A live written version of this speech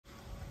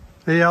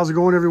Hey, how's it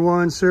going,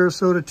 everyone?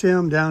 Sarasota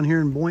Tim down here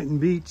in Boynton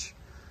Beach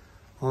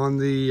on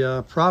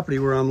the property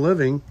where I'm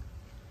living.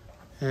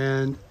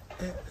 And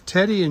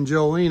Teddy and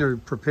Jolene are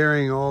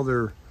preparing all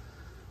their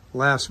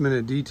last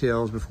minute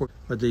details before,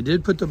 but they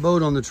did put the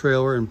boat on the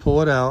trailer and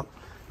pull it out.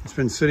 It's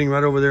been sitting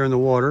right over there in the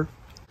water.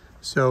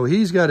 So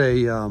he's got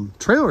a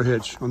trailer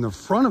hitch on the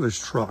front of his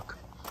truck,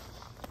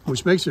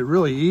 which makes it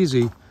really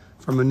easy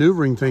for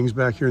maneuvering things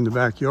back here in the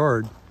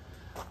backyard.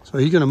 So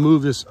he's gonna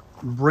move this,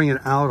 bring it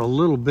out a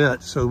little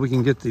bit so we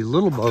can get the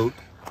little boat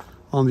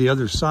on the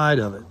other side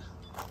of it.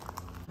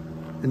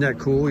 Isn't that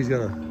cool? He's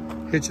got a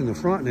hitch in the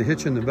front and a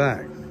hitch in the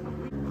back.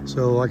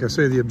 So like I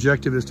say, the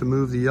objective is to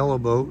move the yellow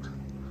boat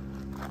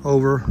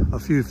over a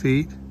few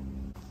feet.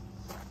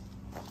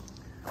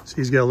 So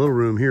he's got a little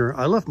room here.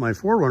 I left my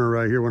 4Runner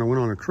right here when I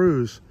went on a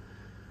cruise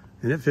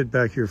and it fit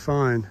back here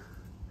fine.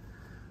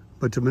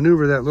 But to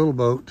maneuver that little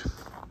boat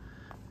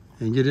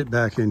and get it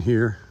back in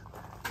here,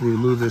 we need to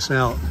move this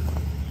out.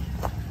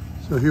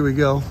 So here we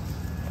go.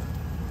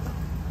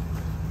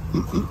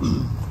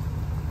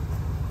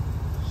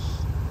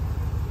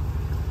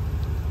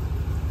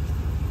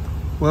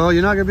 Well,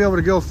 you're not gonna be able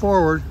to go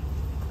forward.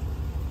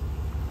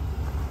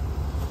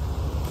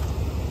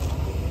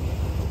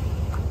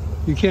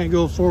 You can't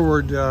go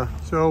forward.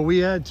 So we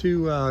had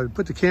to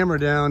put the camera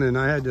down and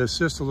I had to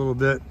assist a little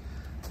bit.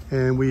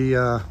 And we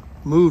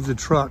moved the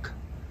truck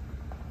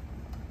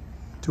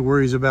to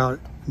where he's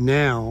about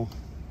now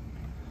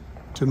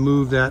to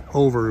move that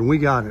over, and we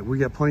got it. We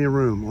got plenty of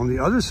room. On the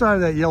other side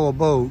of that yellow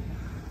boat,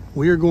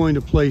 we are going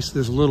to place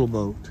this little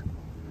boat.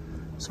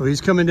 So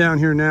he's coming down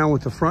here now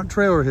with the front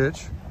trailer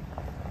hitch,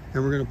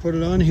 and we're gonna put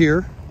it on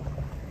here,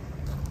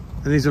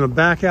 and he's gonna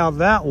back out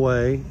that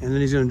way, and then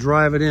he's gonna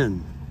drive it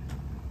in.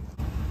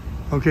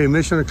 Okay,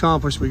 mission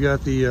accomplished. We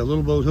got the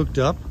little boat hooked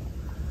up.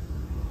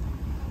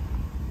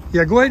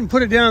 Yeah, go ahead and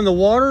put it down in the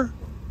water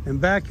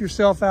and back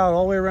yourself out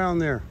all the way around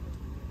there.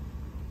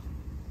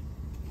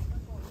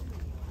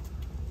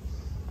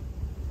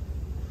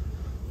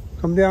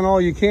 Come down all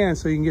you can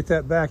so you can get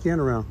that back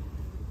end around.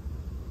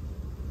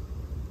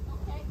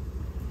 Okay.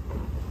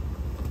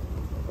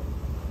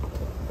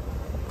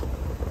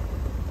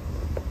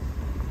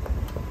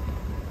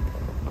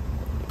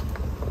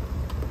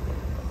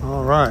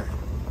 All right.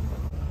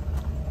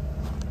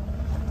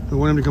 We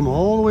want him to come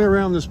all the way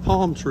around this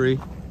palm tree.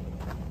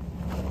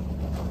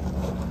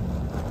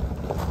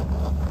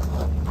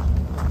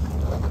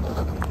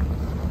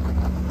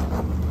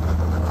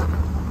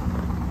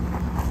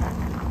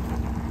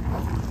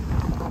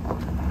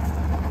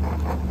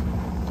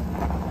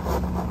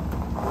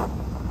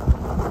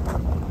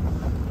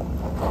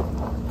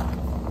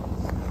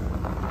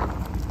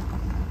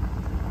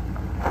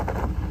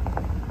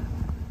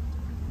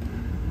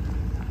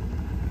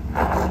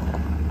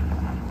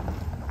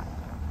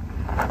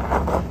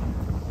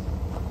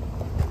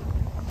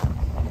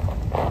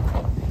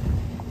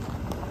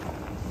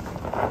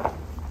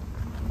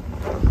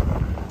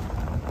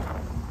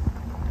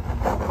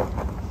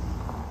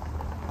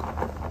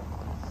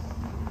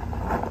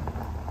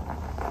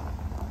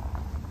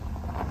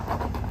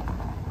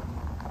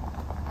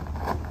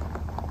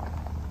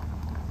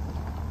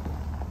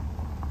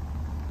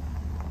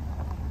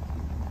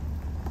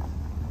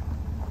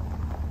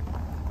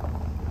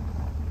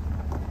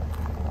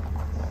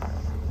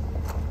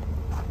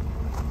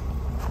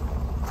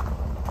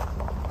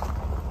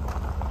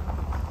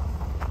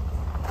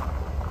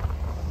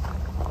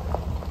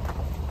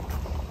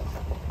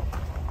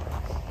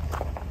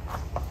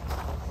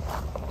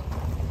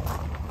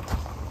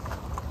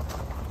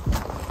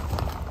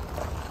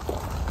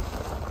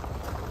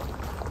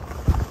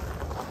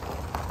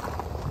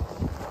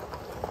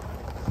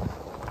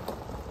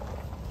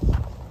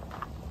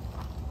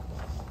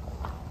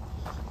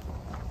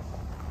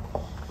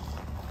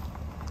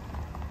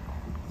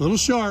 A little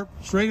sharp,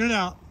 straighten it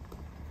out.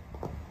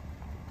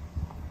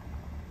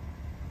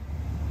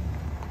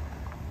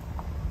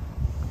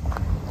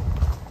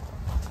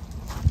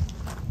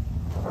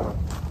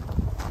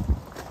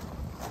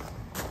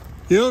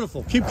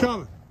 Beautiful, keep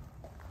coming.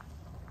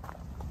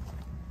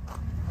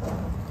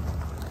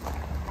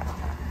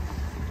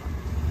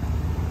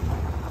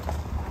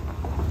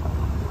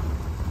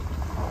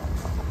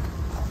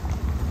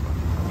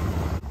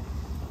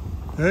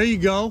 There you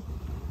go.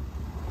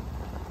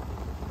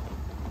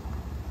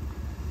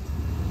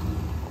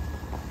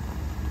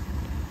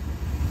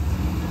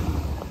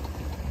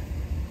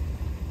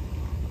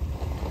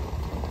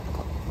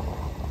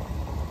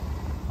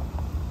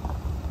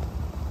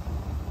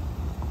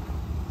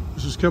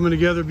 This is coming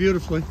together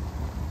beautifully,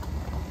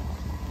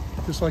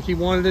 just like he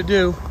wanted to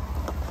do.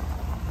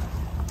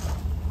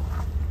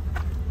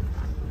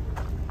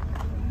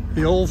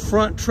 The old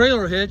front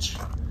trailer hitch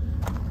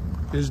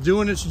is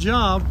doing its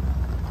job.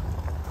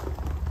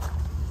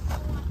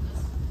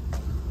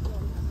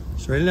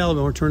 Straighten out,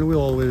 don't turn the wheel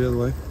all the way the other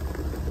way.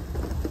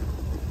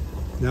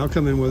 Now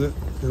come in with it.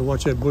 Gotta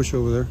watch that bush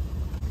over there.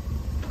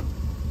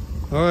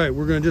 All right,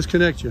 we're gonna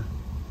disconnect you.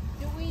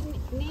 Do we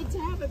need to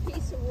have a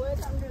piece of wood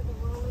under the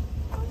road?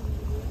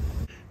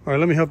 All right,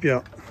 let me help you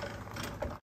out.